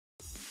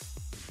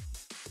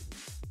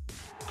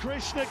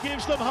Krishna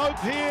gives them hope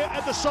here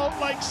at the Salt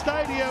Lake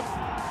Stadium.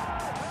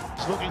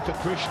 He's looking for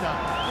Krishna.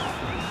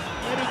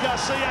 Edu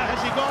Garcia,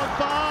 has he gone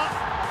far?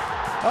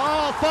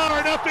 Oh, far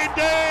enough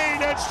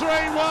indeed. It's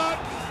 3-1.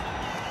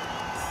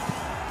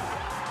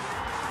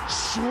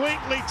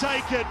 Sweetly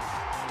taken.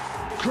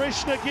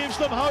 Krishna gives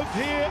them hope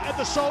here at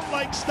the Salt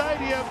Lake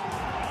Stadium.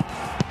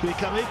 Can he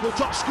become equal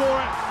top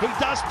scorer? He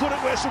does put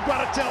it where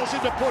Mourtada tells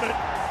him to put it.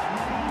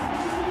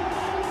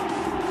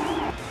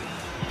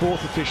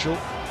 Fourth official.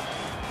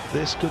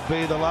 This could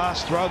be the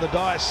last throw of the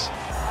dice.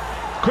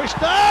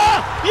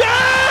 Krishna!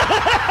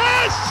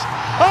 Yes!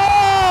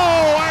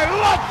 Oh, I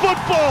love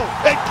football!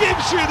 It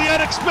gives you the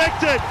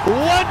unexpected.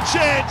 One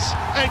chance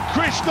and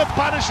Krishna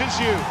punishes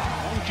you.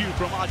 On cue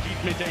from Ajit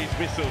Mitai's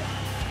whistle.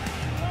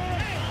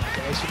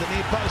 Goes for the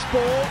near post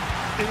ball.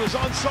 It was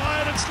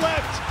onside and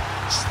slept.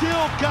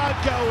 Still can't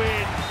go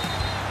in.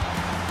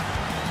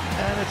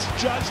 And it's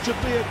judged to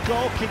be a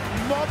goal kick.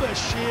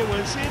 Mobashir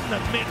was in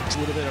the mix.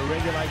 Would have been a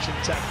regulation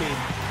tap in.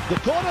 The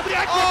corner, the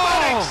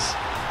acrobatics!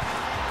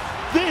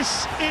 Oh.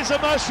 This is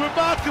a most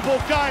remarkable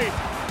game.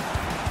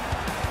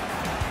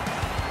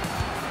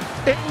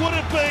 It would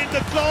have been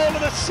the goal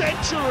of the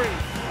century.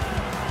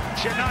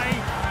 Chennai,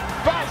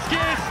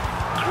 Vasquez,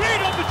 great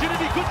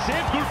opportunity, good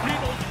save,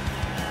 Gurpreet.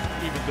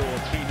 Even though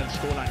a 3-0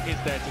 scoreline is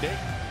there today.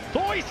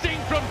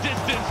 Hoisting from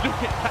distance, look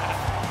at that.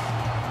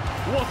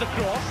 Was a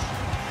cross,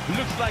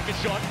 looks like a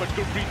shot, but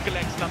Gurpreet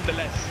collects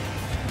nonetheless.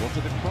 What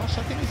did the cross?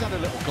 I think he's had a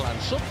little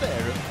glance up there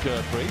at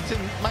Gurpreet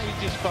and maybe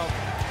just felt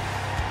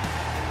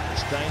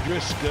it's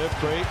dangerous.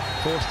 Gurpreet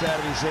forced out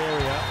of his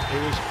area. He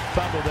was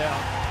fumbled out.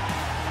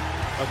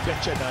 I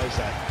bet you knows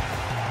that.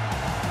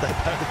 They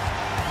both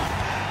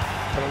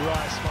had a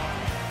right smile.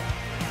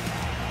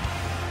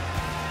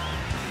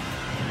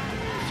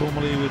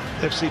 Formerly with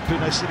FC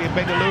Pune City and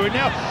Bengaluru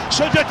now.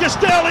 Sergio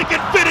Castel, he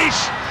can finish.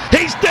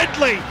 He's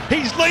deadly.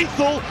 He's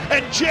lethal.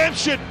 And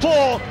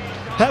Jamshedpur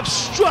have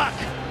struck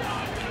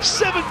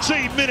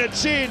 17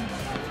 minutes in.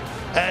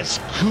 As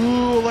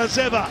cool as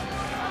ever.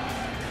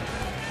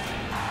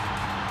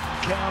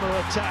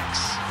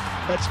 Counter-attacks.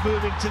 That's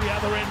moving to the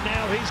other end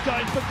now. He's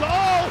going for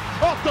goal!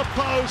 Off the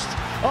post!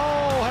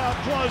 Oh, how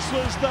close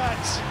was that?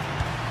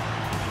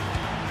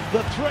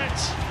 The threat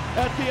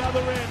at the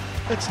other end.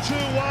 It's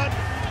 2-1.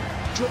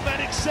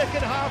 Dramatic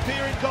second half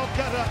here in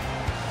Kolkata.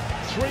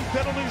 3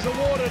 penalties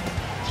awarded,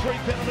 3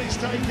 penalties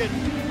taken.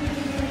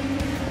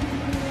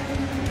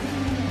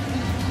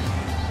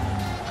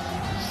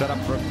 Set up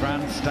for a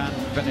grandstand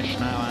finish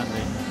now,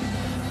 Andy.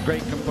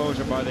 Great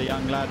composure by the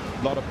young lad.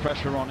 A lot of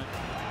pressure on it.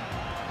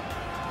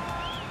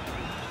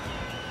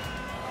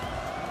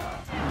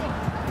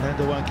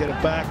 Lando won't get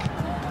it back.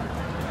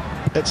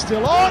 It's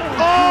still on.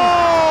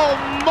 Oh,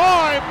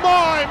 my.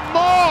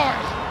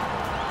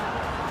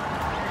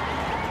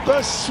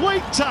 The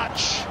sweet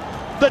touch,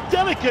 the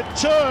delicate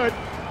turn.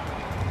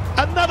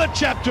 Another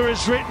chapter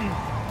is written,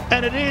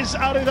 and it is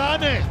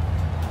Aridane.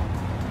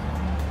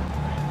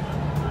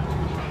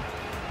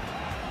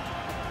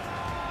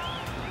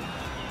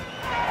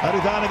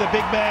 Aridane, the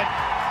big man.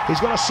 He's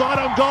got a side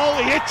on goal.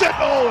 He hits it.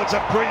 Oh, it's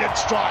a brilliant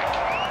strike.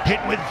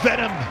 Hit with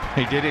venom.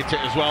 He did hit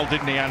it as well,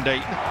 didn't he,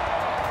 Andy?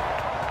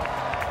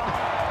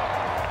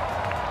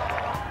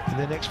 In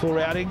the next 4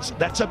 outings,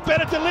 that's a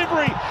better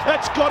delivery.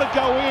 That's got to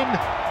go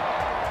in.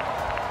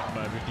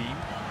 Redeem.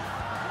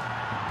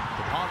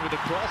 But hard with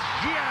the cross.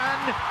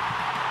 Gian!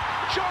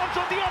 Chance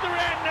on the other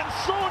end and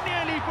so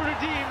nearly for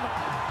Redeem.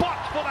 But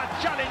for that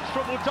challenge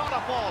from Mourtada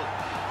Fall.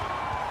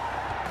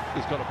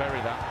 He's got to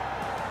bury that.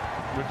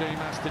 Redeem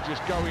has to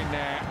just go in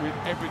there with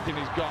everything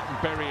he's got and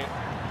bury it.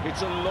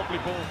 It's a lovely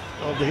ball.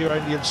 Of the Hero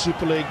Indian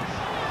Super League.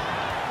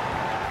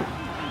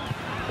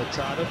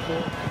 Mourtada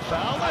for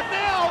foul, and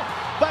now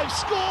they've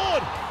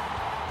scored!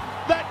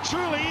 That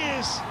truly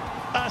is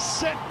a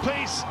set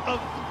piece of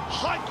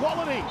high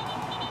quality.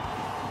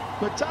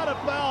 Mourtada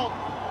Fall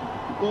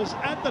was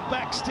at the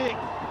back stick.